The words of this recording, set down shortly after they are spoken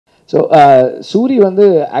So Suri வந்து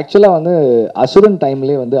ஆக்சுவலாக வந்து அசுரன்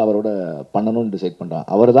டைம்லேயே வந்து அவரோட பண்ணணும்னு டிசைட் பண்ணுறான்.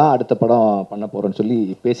 அவர் தான் அடுத்த படம் பண்ண போகிறோன்னு சொல்லி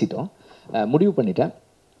பேசிட்டோம், முடிவு பண்ணிட்டேன்.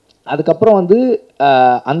 அதுக்கப்புறம் வந்து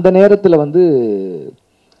அந்த நேரத்தில் வந்து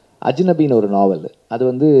அஜ்னபின்னு ஒரு நாவல், அது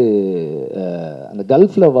வந்து அந்த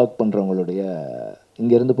கல்ஃபில் ஒர்க் பண்ணுறவங்களுடைய,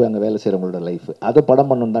 இங்கேருந்து போய் அங்கே வேலை செய்கிறவங்களோட லைஃப், அதை படம்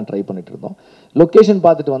பண்ணணுன்னு தான் ட்ரை பண்ணிட்டு இருந்தோம். லொக்கேஷன்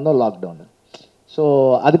பார்த்துட்டு வந்தோம், லாக்டவுனு. ஸோ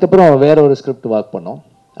அதுக்கப்புறம் வேற ஒரு ஸ்கிரிப்ட் ஒர்க் பண்ணோம்,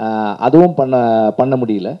 அதுவும் பண்ண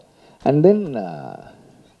முடியல. அண்ட் தென்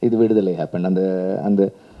இது விடுதலை ஹேப்பன். அந்த அந்த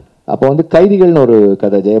அப்போ வந்து கைதிகள்னு ஒரு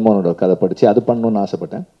கதை, ஜெயமோகனோட கதை படித்து அது பண்ணணுன்னு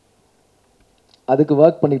ஆசைப்பட்டேன். அதுக்கு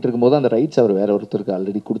ஒர்க் பண்ணிகிட்டு இருக்கும்போது அந்த ரைட்ஸ் அவர் வேற ஒருத்தருக்கு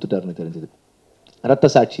ஆல்ரெடி கொடுத்துட்டாருன்னு தெரிஞ்சுது. ரத்த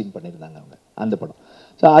சாட்சின்னு பண்ணியிருந்தாங்க அவங்க அந்த படம்.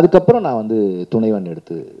 ஸோ அதுக்கப்புறம் நான் வந்து துணைவன்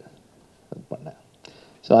எடுத்து பண்ணேன்.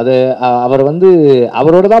 ஸோ அது அவர் வந்து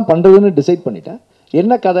அவரோட தான் பண்ணுறதுன்னு டிசைட் பண்ணிட்டேன்.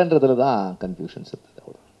 என்ன கதைன்றதுல தான் கன்ஃபியூஷன்ஸ் இருந்தது.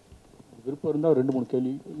 அவ்வளோ விருப்பம் இருந்தால் 2-3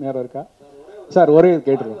 கேள்வி நேரம் இருக்கா சார்? ஒரே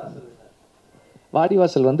கேட்டுருவோம்.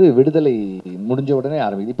 வாடிவாசல் வந்து விடுதலை முடிஞ்ச உடனே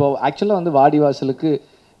ஆரம்பிக்குது. இப்போ ஆக்சுவலாக வந்து வாடிவாசலுக்கு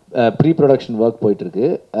ப்ரீ ப்ரொடக்ஷன் ஒர்க் போயிட்டுருக்கு.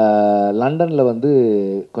 லண்டனில் வந்து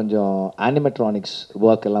கொஞ்சம் ஆனிமெட்ரானிக்ஸ்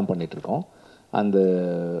ஒர்க் எல்லாம் பண்ணிகிட்ருக்கோம். அந்த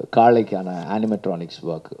காளைக்கான ஆனிமெட்ரானிக்ஸ்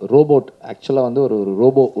ஒர்க், ரோபோட், ஆக்சுவலாக வந்து ஒரு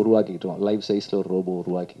ரோபோ உருவாக்கிக்கிட்டு இருக்கோம், லைஃப் சைஸில் ஒரு ரோபோ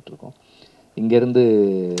உருவாக்கிக்கிட்டு இருக்கோம். இங்கேருந்து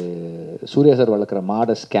சூர்யா சார் வளர்க்குற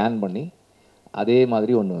மாடை ஸ்கேன் பண்ணி அதே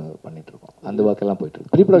மாதிரி ஒன்று பண்ணிகிட்ருக்கோம். அந்த ஒர்க் எல்லாம்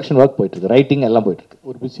போயிட்டுருக்கு, ப்ரீ ப்ரொடக்ஷன் ஒர்க் போயிட்டுருக்கு, ரைட்டிங் எல்லாம் போயிட்டுருக்கு.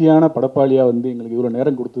 ஒரு பிஸியான படப்பாளியாக வந்து எங்களுக்கு இவ்வளோ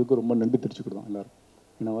நேரம் கொடுத்ததுக்கு ரொம்ப நன்றி தெரிவிச்சுக்கிட்டோம் எல்லாரும்.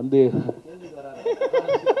 ஏன்னா வந்து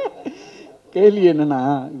கேள்வி என்னென்னா,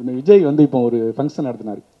 இந்த விஜய் வந்து இப்போ ஒரு ஃபங்க்ஷன்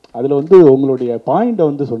நடத்தினார். அதில் வந்து உங்களுடைய பாயிண்ட்டை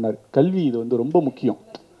வந்து சொன்னார், கல்வி இது வந்து ரொம்ப முக்கியம்,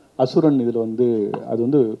 அசுரன் இதில் வந்து அது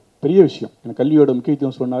வந்து பெரிய விஷயம், எனக்கு கல்வியோட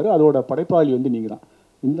முக்கியத்துவம் சொன்னார். அதோட படைப்பாளி வந்து நீங்கள் தான்.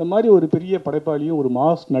 இந்த மாதிரி ஒரு பெரிய படைப்பாளியும் ஒரு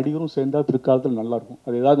மாஸ் நடிகரும் சேர்ந்தால் பிற்காலத்தில் நல்லாயிருக்கும்.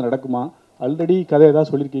 அது ஏதாவது நடக்குமா? ஆல்ரெடி கதை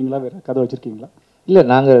ஏதாவது சொல்லியிருக்கீங்களா? வேறு கதை வச்சுருக்கீங்களா? இல்லை,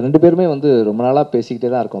 நாங்கள் 2 பேருமே வந்து ரொம்ப நாளாக பேசிக்கிட்டே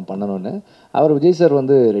தான் இருக்கோம் பண்ணணும்னு. அவர் விஜய் சார்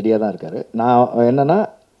வந்து ரெடியாக தான் இருக்கார். நான் என்னென்னா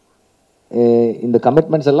இந்த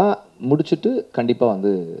கமிட்மெண்ட்ஸ் எல்லாம் முடிச்சுட்டு கண்டிப்பாக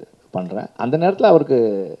வந்து பண்ணுறேன். அந்த நேரத்தில் அவருக்கு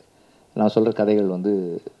நான் சொல்கிற கதைகள் வந்து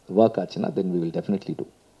ஒர்க் ஆச்சுன்னா then we will definitely do.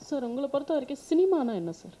 Sir, உங்களை பொறுத்த வரைக்கும் சினிமானா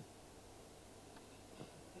என்ன சார்?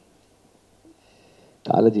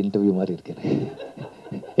 காலேஜ் இன்டர்வியூ மாதிரி இருக்கு,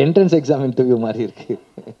 என்ட்ரன்ஸ் எக்ஸாம் இன்டர்வியூ மாதிரி இருக்கு.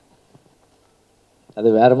 அது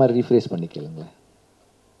வேற மாதிரி ரீஃப்ரேஸ் பண்ணி கேளுங்களேன்.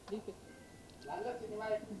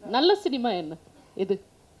 நல்ல சினிமா என்ன?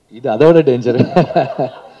 இது அதோட டேஞ்சர்.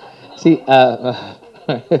 சி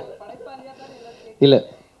இல்லை,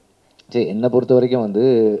 சரி, என்னை பொறுத்த வரைக்கும் வந்து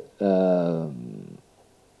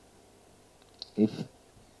if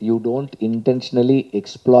you don't intentionally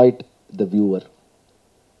exploit the viewer,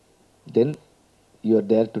 then you are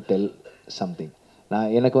there to tell something.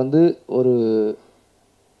 எனக்கு வந்து ஒரு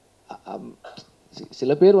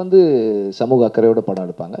சில பேர் வந்து சமூக அக்கறையோட படம்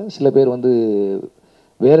எடுப்பாங்க, சில பேர் வந்து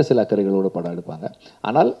வேறு சில அக்கறைகளோட படம் எடுப்பாங்க.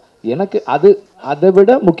 ஆனால் எனக்கு அதை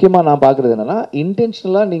விட முக்கியமாக நான் பார்க்குறது என்னென்னா,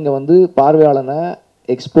 இன்டென்ஷனலாக நீங்கள் வந்து பார்வையாளனை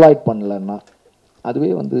எக்ஸ்ப்ளாய்ட் பண்ணலன்னா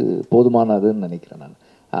அதுவே வந்து போதுமானதுன்னு நினைக்கிறேன் நான்.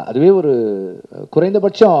 அதுவே ஒரு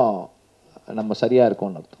குறைந்தபட்சம் நம்ம சரியாக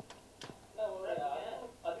இருக்கோம்னு அர்த்தம்.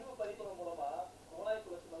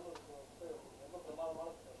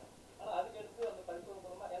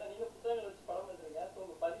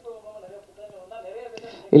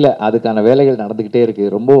 இல்லை, அதுக்கான வேலைகள் நடந்துக்கிட்டே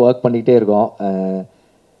இருக்குது, ரொம்ப ஒர்க் பண்ணிக்கிட்டே இருக்கோம்.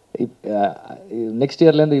 நெக்ஸ்ட்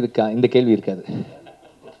இயர்லேருந்து இந்த கேள்வி இருக்காது.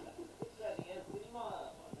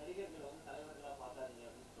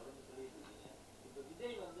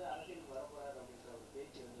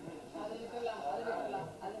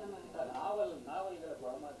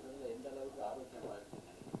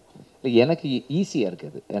 எனக்கு ஈஸியாக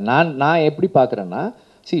இருக்குது. நான் எப்படி பார்க்குறேன்னா,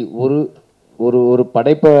 ஒரு ஒரு ஒரு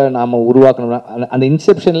படைப்பை நாம் உருவாக்கணும்னா, அந்த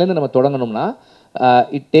இன்செப்ஷன்லேருந்து நம்ம தொடங்கணும்னா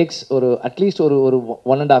இட் டேக்ஸ் ஒரு அட்லீஸ்ட் ஒரு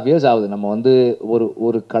 1.5 years ஆகுது. நம்ம வந்து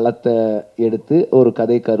ஒரு களத்தை எடுத்து ஒரு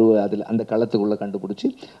கதை கருவை அதில் அந்த களத்துக்குள்ளே கண்டுபிடிச்சி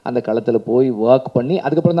அந்த களத்தில் போய் ஒர்க் பண்ணி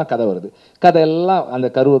அதுக்கப்புறம் தான் கதை வருது. கதையெல்லாம் அந்த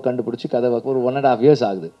கருவை கண்டுபிடிச்சி கதை ஒர்க் ஒரு 1.5 years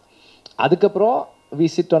ஆகுது. அதுக்கப்புறம் we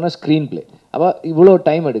sit on a screen play. அப்போ இவ்வளோ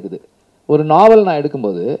டைம் எடுக்குது. ஒரு நாவல் நான்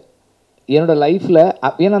எடுக்கும்போது என்னோட லைஃப்பில்,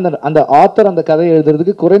 ஏன்னா அந்த ஆத்தர் அந்த கதையை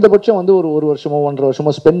எழுதுறதுக்கு குறைந்தபட்சம் வந்து ஒரு வருஷமோ 1.5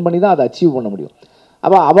 வருஷமோ ஸ்பெண்ட் பண்ணி தான் அதை அச்சீவ் பண்ண முடியும்.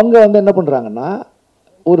 அப்போ அவங்க வந்து என்ன பண்ணுறாங்கன்னா,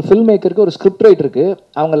 ஒரு ஃபில்ம் மேக்கருக்கு, ஒரு ஸ்கிரிப்ட் ரைட்டருக்கு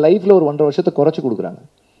அவங்க லைஃப்பில் ஒரு 1.5 வருஷத்தை குறைச்சி கொடுக்குறாங்க.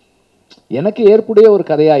 எனக்கு ஏற்புடைய ஒரு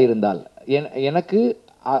கதையாக இருந்தால், எனக்கு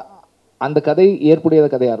அந்த கதை ஏற்புடைய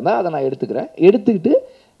கதையாக இருந்தால் அதை நான் எடுத்துக்கிட்டு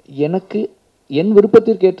எனக்கு என்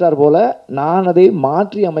விருப்பத்திற்கு ஏற்றார் போல் நான் அதை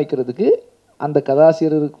மாற்றி அமைக்கிறதுக்கு அந்த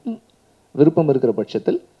கதாசிரியருக்கும் விருப்பம் இருக்கிற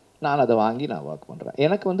பட்சத்தில் நான் அதை வாங்கி நான் ஒர்க் பண்ணுறேன்.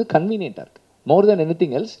 எனக்கு வந்து கன்வீனியண்ட்டாக இருக்குது. மோர் தென்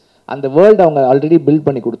எனிதிங் எல்ஸ், அந்த வேர்ல்டு அவங்க ஆல்ரெடி பில்ட்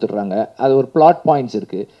பண்ணி கொடுத்துட்றாங்க. அது ஒரு பிளாட் பாயிண்ட்ஸ்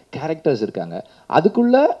இருக்குது, கேரக்டர்ஸ் இருக்காங்க,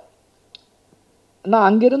 அதுக்குள்ளே நான்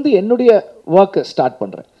அங்கேருந்து என்னுடைய ஒர்க்கை ஸ்டார்ட்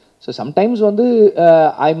பண்ணுறேன். ஸோ சம்டைம்ஸ் வந்து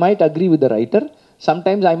I might agree with the writer,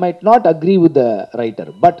 sometimes I might not agree with the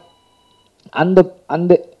writer. But அந்த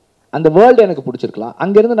அந்த அந்த வேர்ல்டு எனக்கு பிடிச்சிருக்கலாம்,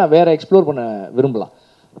 அங்கேருந்து நான் வேறு எக்ஸ்ப்ளோர் பண்ண விரும்பலாம்.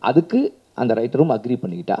 அதுக்கு அந்த ரைட்டரும் அக்ரி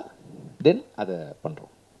பண்ணிக்கிட்டா தென் அதை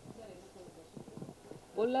பண்ணுறோம்.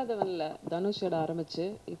 பொல்லாதவன்ல தனுஷோட ஆரம்பிச்சு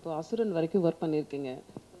இப்போ அசுரன் வரைக்கும் ஒர்க் பண்ணியிருக்கீங்க.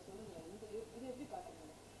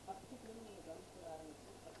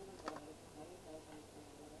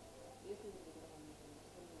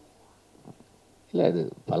 இல்லை, இது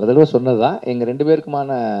பல தடவை சொன்னது தான். எங்கள் 2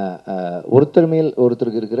 பேருக்குமான ஒருத்தர் மேல்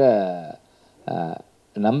ஒருத்தருக்கு இருக்கிற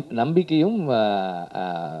நம்பிக்கையும்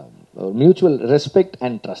மியூச்சுவல் ரெஸ்பெக்ட்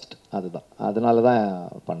அண்ட் ட்ரஸ்ட், அதுதான். அதனால தான்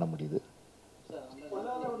பண்ண முடியுது.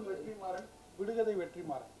 விடுகதை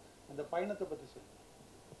வெற்றிமாறன் அந்த பயணத்தை பற்றி சொல்லு.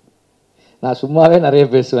 நான் சும்மாவே நிறைய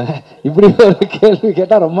பேசுவேன், இப்படி ஒரு கேள்வி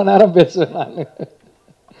கேட்டால் ரொம்ப நேரம் பேசுவேன் நான்.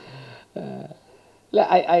 இல்லை,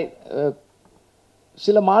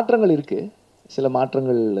 சில மாற்றங்கள் இருக்குது, சில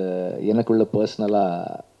மாற்றங்கள் எனக்குள்ள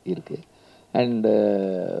பர்சனலாக இருக்குது. அண்டு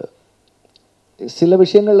சில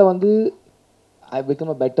விஷயங்களில் வந்து I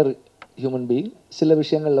become a better human being, சில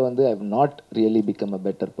விஷயங்களில் வந்து I have not really become a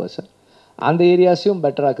better person. அந்த ஏரியாஸையும்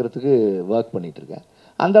பெட்டர் ஆக்கிறதுக்கு ஒர்க் பண்ணிகிட்ருக்கேன்.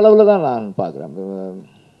 அந்த அளவில் தான் நான் பார்க்குறேன்.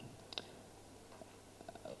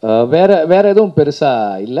 வேறு எதுவும்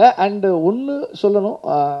பெருசாக இல்லை. அண்டு ஒன்று சொல்லணும்,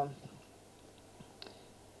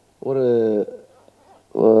 ஒரு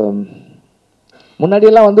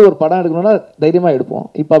முன்னாடியெல்லாம் வந்து ஒரு படம் எடுக்கணும்னா தைரியமாக எடுப்போம்.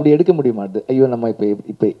 இப்போ அப்படி எடுக்க முடிய மாட்டுது. ஐயோ, நம்ம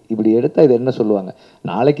இப்போ இப்படி எடுத்தால் இது என்ன சொல்லுவாங்க,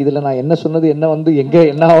 நாளைக்கு இதில் நான் என்ன சொன்னது என்ன வந்து எங்கே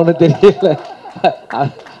என்ன ஆகும்னு தெரியல.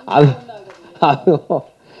 அது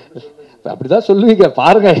அப்படி தான் சொல்லுவீங்க,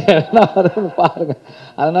 பாருங்கள் என்ன வருதுன்னு பாருங்கள்.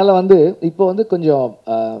 அதனால் வந்து இப்போ வந்து கொஞ்சம்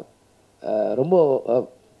ரொம்ப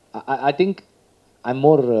I think I am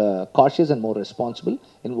more cautious and more responsible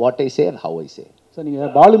in what I say and how I say. Sir,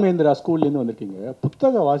 நீங்கள் பாலுமேந்திரா ஸ்கூல்லேருந்து வந்திருக்கீங்க.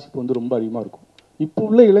 புத்தக வாசிப்பு வந்து ரொம்ப அதிகமாக இருக்கும். இப்போ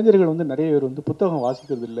உள்ள இளைஞர்கள் வந்து நிறைய பேர் வந்து புத்தகம்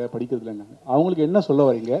வாசிக்கிறது இல்லை, படிக்கிறது இல்லைன்னாங்க. அவங்களுக்கு என்ன சொல்ல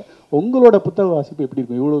வரீங்க? உங்களோட புத்தக வாசிப்பு எப்படி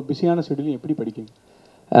இருக்கும்? இவ்வளோ பிஸியான ஷெடியூலையும் எப்படி படிக்கீங்க?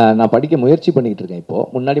 நான் படிக்க முயற்சி பண்ணிக்கிட்டு இருக்கேன். இப்போது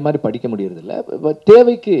முன்னாடி மாதிரி படிக்க முடியறதில்ல,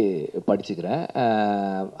 தேவைக்கு படிச்சுக்கிறேன்.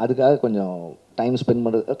 அதுக்காக கொஞ்சம் டைம் ஸ்பெண்ட்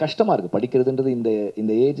பண்ணுறது கஷ்டமாக இருக்குது. படிக்கிறதுன்றது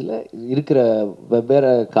இந்த ஏஜில் இருக்கிற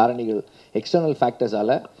வெவ்வேறு காரணிகள், எக்ஸ்டர்னல்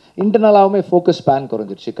ஃபேக்டர்ஸால் இன்டர்னலாகவுமே ஃபோக்கஸ் ஸ்பேன்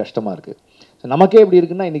குறைஞ்சிருச்சு, கஷ்டமாக இருக்குது. ஸோ நமக்கே எப்படி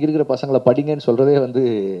இருக்குன்னா, இன்றைக்கி இருக்கிற பசங்களை படிங்கன்னு சொல்கிறதே வந்து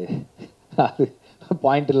அது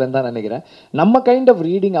பாயிண்ட் இல்லைன்னு தான் நினைக்கிறேன். நம்ம கைண்ட் ஆஃப்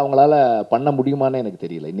ரீடிங் அவங்களால பண்ண முடியுமான்னு எனக்கு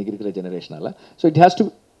தெரியல இன்றைக்கி இருக்கிற ஜெனரேஷனால். So it has to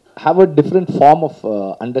have a different form of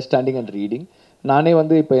understanding and reading. நானே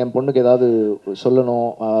வந்து இப்போ என் பொண்ணுக்கு ஏதாவது சொல்லணும்,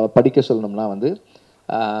 படிக்க சொல்லணும்னா வந்து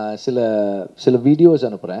சில வீடியோஸ்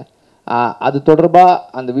அனுப்புகிறேன். அது தொடர்பாக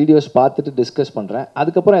அந்த வீடியோஸ் பார்த்துட்டு டிஸ்கஸ் பண்ணுறேன்.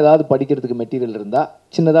 அதுக்கப்புறம் ஏதாவது படிக்கிறதுக்கு மெட்டீரியல் இருந்தால்,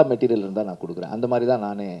 சின்னதாக மெட்டீரியல் இருந்தால் நான் கொடுக்குறேன். அந்த மாதிரி தான்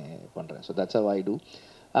நானே பண்ணுறேன். So that's how I do.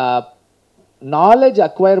 Knowledge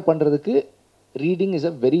acquire பண்ணுறதுக்கு reading is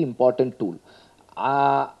a very important tool.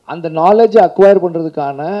 அந்த நாலேஜை அக்வயர்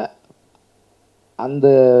பண்ணுறதுக்கான அந்த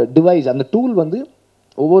டிவைஸ், அந்த டூல் வந்து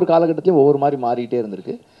ஒவ்வொரு காலகட்டத்திலையும் ஒவ்வொரு மாதிரி மாறிட்டே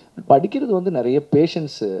இருந்திருக்கு. படிக்கிறது வந்து நிறைய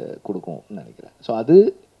பேஷன்ஸ் கொடுக்கும்னு நினைக்கிறேன். ஸோ அது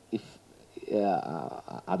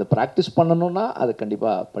அதை ப்ராக்டிஸ் பண்ணணும்னா அது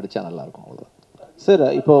கண்டிப்பாக படித்தா நல்லாயிருக்கும். அவ்வளோதான் சார்.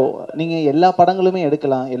 இப்போது நீங்கள் எல்லா படங்களுமே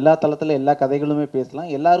எடுக்கலாம், எல்லா தளத்தில் எல்லா கதைகளுமே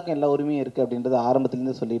பேசலாம், எல்லாருக்கும் எல்லா உரிமையும் இருக்குது அப்படின்றத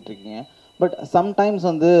ஆரம்பத்துலேருந்து சொல்லிகிட்டு இருக்கீங்க. பட் சம்டைம்ஸ்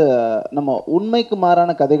வந்து நம்ம உண்மைக்கு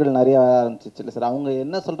மாறான கதைகள் நிறைய ஆரம்பிச்சிச்சு இல்லை சார்? அவங்க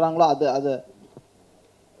என்ன சொல்கிறாங்களோ அது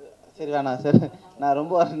சரி வேணாம் சார், நான்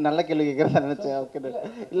ரொம்ப நல்ல கேள்வி கேட்குறதா நினச்சேன். ஓகே,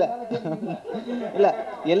 இல்லை இல்லை,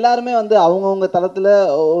 எல்லாருமே வந்து அவங்கவுங்க தளத்தில்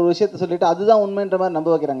ஒரு விஷயத்த சொல்லிட்டு அதுதான் உண்மைன்ற மாதிரி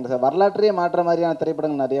நம்ப வைக்கிறாங்க சார். வரலாற்றையே மாற்ற மாதிரியான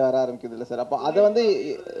திரைப்படங்கள் நிறைய வர ஆரம்பிக்குது இல்லை சார்? அப்போ அதை வந்து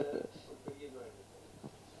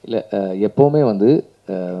இல்லை, எப்போவுமே வந்து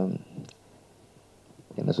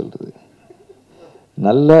என்ன சொல்கிறது,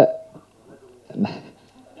 நல்ல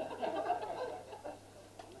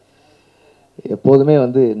எப்போதுமே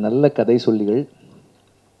வந்து நல்ல கதை சொல்லிகள்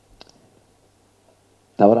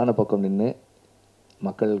தவறான பக்கம் நின்று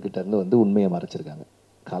மக்கள்கிட்ட இருந்து வந்து உண்மையை மறைச்சிருக்காங்க.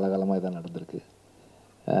 காலகாலமாக இதான் நடந்திருக்கு.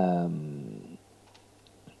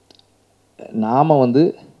 நாம் வந்து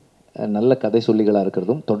நல்ல கதை சொல்லிகளாக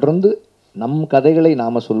இருக்கிறதும் தொடர்ந்து நம் கதைகளை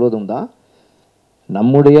நாம் சொல்வதும் தான்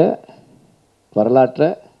நம்முடைய வரலாற்றை,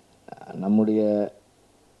 நம்முடைய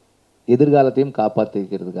எதிர்காலத்தையும்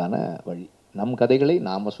காப்பாற்றிக்கிறதுக்கான வழி. நம் கதைகளை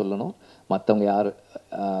நாம் சொல்லணும்.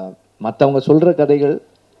 மற்றவங்க சொல்கிற கதைகள்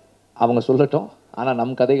அவங்க சொல்லட்டும், ஆனால்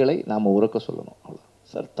நம் கதைகளை நாம் உறக்க சொல்லணும். அவ்வளோ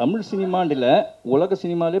சார். தமிழ் சினிமாண்டில் உலக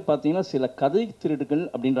சினிமாலே பார்த்தீங்கன்னா சில கதை திருடுகள்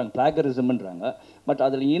அப்படின்றாங்க, பிளாகரிசம்ன்றாங்க. பட்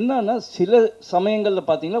அதில் என்னன்னா சில சமயங்களில்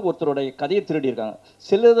பார்த்தீங்கன்னா ஒருத்தருடைய கதையை திருடி இருக்காங்க.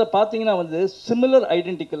 சிலதை பார்த்தீங்கன்னா வந்து சிமிலர்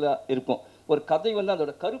ஐடென்டிக்கலாக இருக்கும். ஒரு கதை வந்து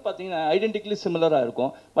அதோட கரு பார்த்தீங்கன்னா ஐடென்டிக்கலி சிமிலராக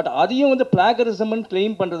இருக்கும். பட் அதையும் வந்து பிளாகரிசம்னு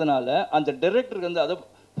கிளைம் பண்ணுறதுனால அந்த டைரக்டருக்கு வந்து அதை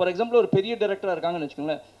ஃபார் எக்ஸாம்பிள் ஒரு பெரிய டைரக்டராக இருக்காங்கன்னு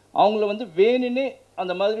வச்சுக்கோங்களேன், அவங்கள வந்து வேணுன்னே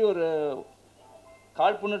அந்த மாதிரி ஒரு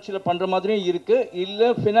காழ்ப்புணர்ச்சியில் பண்ணுற மாதிரியும் இருக்குது, இல்லை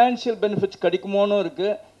ஃபினான்ஷியல் பெனிஃபிட்ஸ் கிடைக்குமோன்னு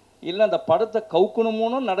இருக்குது, இல்லை அந்த படத்தை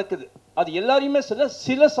கவுக்கணுமோன்னு நடக்குது. அது எல்லாரையுமே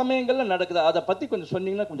சில சமயங்களில் நடக்குது. அதை பற்றி கொஞ்சம்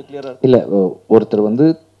சொன்னீங்கன்னா கொஞ்சம் கிளியராக இருக்கும். இல்லை, ஒருத்தர் வந்து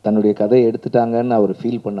தன்னுடைய கதையை எடுத்துட்டாங்கன்னு அவர்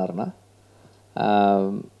ஃபீல் பண்ணாருன்னா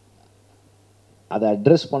அதை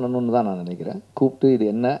அட்ரஸ் பண்ணணும்னு தான் நான் நினைக்கிறேன். கூப்பிட்டு இது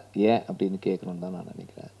என்ன ஏன் அப்படின்னு கேட்கணுன்னு தான் நான்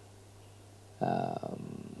நினைக்கிறேன்.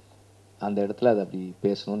 அந்த இடத்துல அதை அப்படி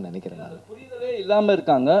பேசணும்னு நினைக்கிறேன் நான். புரிதலே இல்லாமல்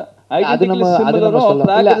இருக்காங்க. அது நம்ம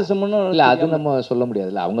சொல்ல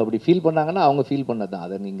முடியாது. இல்லை, அவங்க அப்படி ஃபீல் பண்ணாங்கன்னா அவங்க ஃபீல் பண்ணது தான்,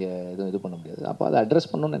 அதை நீங்கள் எதுவும் இது பண்ண முடியாது. அப்போ அதை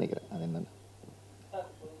அட்ரஸ் பண்ணணும்னு நினைக்கிறேன். அது என்னென்ன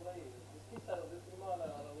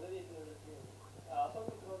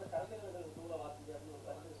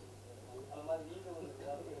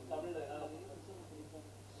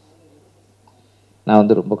நான்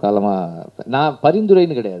வந்து ரொம்ப காலமாக நான்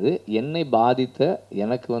பரிந்துரைன்னு கிடையாது, என்னை பாதித்த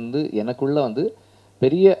எனக்கு வந்து எனக்குள்ளே வந்து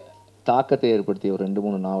பெரிய தாக்கத்தை ஏற்படுத்திய ஒரு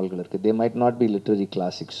 2-3 நாவல்கள் இருக்குது. They might not be literary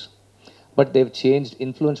classics, but Dev change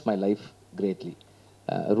influence my life greatly.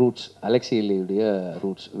 Roots, அலெக்சியுடைய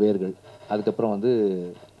roots, வேர்கள். அதுக்கப்புறம் வந்து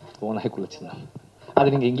ஓனாய் குலச்சிருந்தோம்.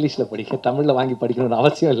 அது நீங்கள் இங்கிலீஷில் படிக்க, தமிழில் வாங்கி படிக்கணும்னு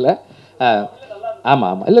அவசியம் இல்லை.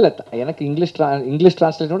 ஆமாம், இல்லை எனக்கு இங்கிலீஷ்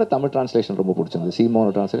ட்ரான்ஸ்லேஷனோட தமிழ் ட்ரான்ஸ்லேஷன் ரொம்ப பிடிச்சிருந்தது.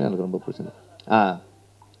 சீமோனோட ட்ரான்ஸ்லேஷன் எனக்கு ரொம்ப பிடிச்சிருந்தது.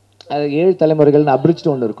 அது 7 தலைமுறைகள்னு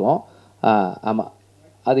அப்ரிச்டு ஒன்று இருக்கும். ஆமாம்,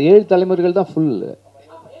 அது 7 தலைமுறைகள் தான் ஃபுல்.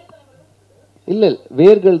 இல்லை,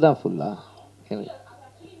 வேர்கள் தான் ஃபுல்லா?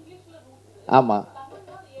 ஆமாம்,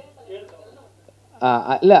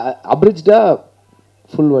 இல்லை அப்ரிச்டா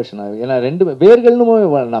ஃபுல் வெர்ஷனா? ஏன்னா 2 வேர்கள்னு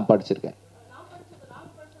நான் படிச்சிருக்கேன்.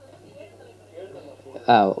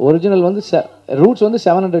 ஒரிஜினல் வந்து ரூட்ஸ் வந்து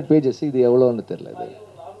 700 பேஜஸ். இது எவ்வளோன்னு தெரியல. இது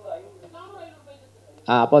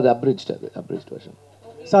அப்போ அது அப்ரிச்ட் வெர்ஷன்.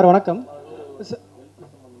 சார் வணக்கம்.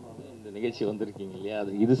 இந்த நிகழ்ச்சி வந்திருக்கீங்க இல்லையா,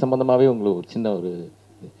 அது இது சம்மந்தமாகவே உங்களுக்கு ஒரு சின்ன ஒரு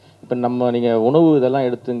இப்போ நீங்கள் உணவு இதெல்லாம்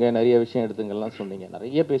எடுத்துங்க, நிறைய விஷயம் எடுத்துங்கலாம் சொன்னீங்க,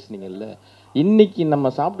 நிறைய பேசுனீங்கல்ல. இன்னைக்கு நம்ம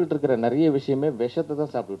சாப்பிட்டுட்டு இருக்கிற நிறைய விஷயமே விஷத்தை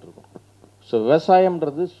தான் சாப்பிட்டுட்டு இருக்கோம். ஸோ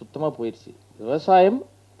விவசாயம்ன்றது சுத்தமாக போயிடுச்சு. விவசாயம்,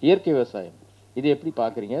 இயற்கை விவசாயம், இது எப்படி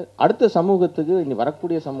பார்க்குறீங்க? அடுத்த சமூகத்துக்கு, இனி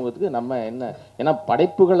வரக்கூடிய சமூகத்துக்கு நம்ம என்ன, ஏன்னா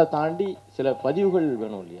படைப்புகளை தாண்டி சில பதிவுகள்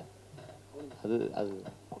வேணும் இல்லையா? அது அது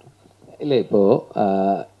இல்லை,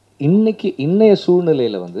 இப்போது இன்னைய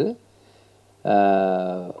சூழ்நிலையில் வந்து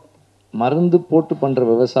மருந்து போட்டு பண்ணுற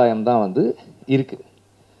விவசாயம் தான் வந்து இருக்குது.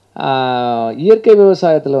 இயற்கை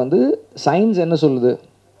விவசாயத்தில் வந்து சயின்ஸ் என்ன சொல்லுது?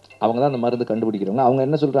 அவங்க தான் அந்த மருந்து கண்டுபிடிக்கிறவங்க. அவங்க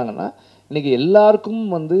என்ன சொல்கிறாங்கன்னா, இன்றைக்கி எல்லாருக்கும்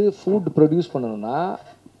வந்து ஃபுட் ப்ரொடியூஸ் பண்ணணும்னா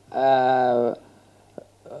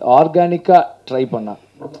ஆர்கானிக்காக ட்ரை பண்ணால்,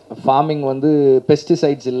 ஃபார்மிங் வந்து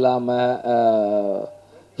பெஸ்டிசைட்ஸ் இல்லாமல்,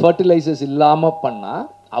 ஃபர்டிலைசர்ஸ் இல்லாமல் பண்ணால்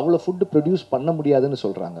அவ்வளோ ஃபுட்டு ப்ரொடியூஸ் பண்ண முடியாதுன்னு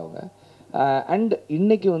சொல்கிறாங்க அவங்க. அண்ட்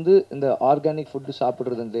இன்றைக்கி வந்து இந்த ஆர்கானிக் ஃபுட்டு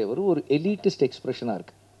சாப்பிட்றதுன்றே ஒரு எலிட்டிஸ்ட் எக்ஸ்ப்ரெஷனாக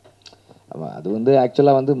இருக்குது. அது வந்து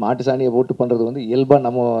ஆக்சுவலாக வந்து மாட்டு சாணியை போட்டு பண்ணுறது வந்து இயல்பாக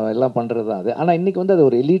நம்ம எல்லாம் பண்ணுறது தான் அது. ஆனால் இன்றைக்கி வந்து அது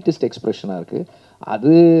ஒரு எலிட்டிஸ்ட் எக்ஸ்ப்ரெஷனாக இருக்குது.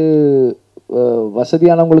 அது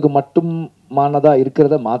வசதியானவங்களுக்கு மட்டுமானதாக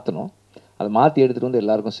இருக்கிறத மாற்றணும். அதை மாற்றி எடுத்துகிட்டு வந்து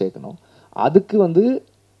எல்லாருக்கும் சேர்க்கணும். அதுக்கு வந்து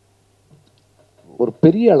ஒரு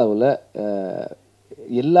பெரிய அளவில்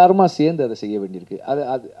எல்லாருமா சேர்ந்து அதை செய்ய வேண்டியிருக்கு.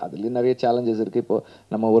 அதுலேயும் நிறைய சேலஞ்சஸ் இருக்குது. இப்போது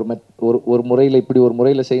நம்ம ஒரு முறையில் இப்படி ஒரு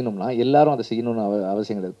முறையில் செய்யணும்னா எல்லாரும் அதை செய்யணும்னு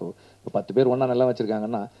அவசியம் கிடையாது. இப்போ 10 பேர் ஒன்றா நிலம்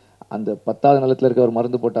வச்சுருக்காங்கன்னா அந்த 10வது நிலத்தில் இருக்க ஒரு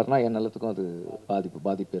மருந்து போட்டார்னா என் நிலத்துக்கும் அது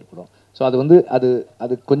பாதிப்பு ஏற்படும். ஸோ அது வந்து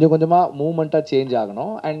அது கொஞ்சம் கொஞ்சமாக மூமெண்ட்டாக சேஞ்ச்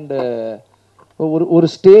ஆகணும். அண்டு ஒரு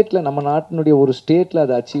ஸ்டேட்டில், நம்ம நாட்டினுடைய ஒரு ஸ்டேட்டில்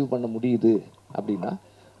அதை அச்சீவ் பண்ண முடியுது அப்படின்னா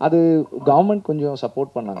அது கவர்மெண்ட் கொஞ்சம்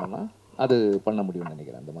சப்போர்ட் பண்ணாங்கன்னா அது பண்ண முடியும்னு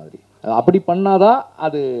நினைக்கிறேன். அந்த மாதிரி அப்படி பண்ணாதான்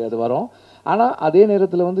அது வரும். ஆனால் அதே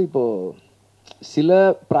நேரத்தில் வந்து இப்போது சில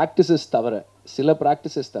ப்ராக்டிசஸ்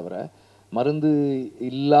தவிர மருந்து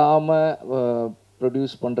இல்லாமல்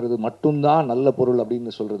ப்ரொடியூஸ் பண்ணுறது மட்டும்தான் நல்ல பொருள்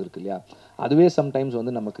அப்படின்னு சொல்கிறது இருக்கு இல்லையா, அதுவே சம்டைம்ஸ்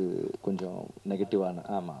வந்து நமக்கு கொஞ்சம் நெகட்டிவான.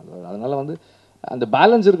 ஆமாம், அதனால் வந்து அந்த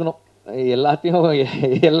பேலன்ஸ் இருக்கணும்.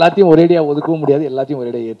 எல்லாத்தையும் ஒரேடியாக ஒதுக்கவும் முடியாது, எல்லாத்தையும்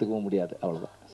ஒரேடியாக ஏற்றுக்கவும் முடியாது. அவ்வளோதான்.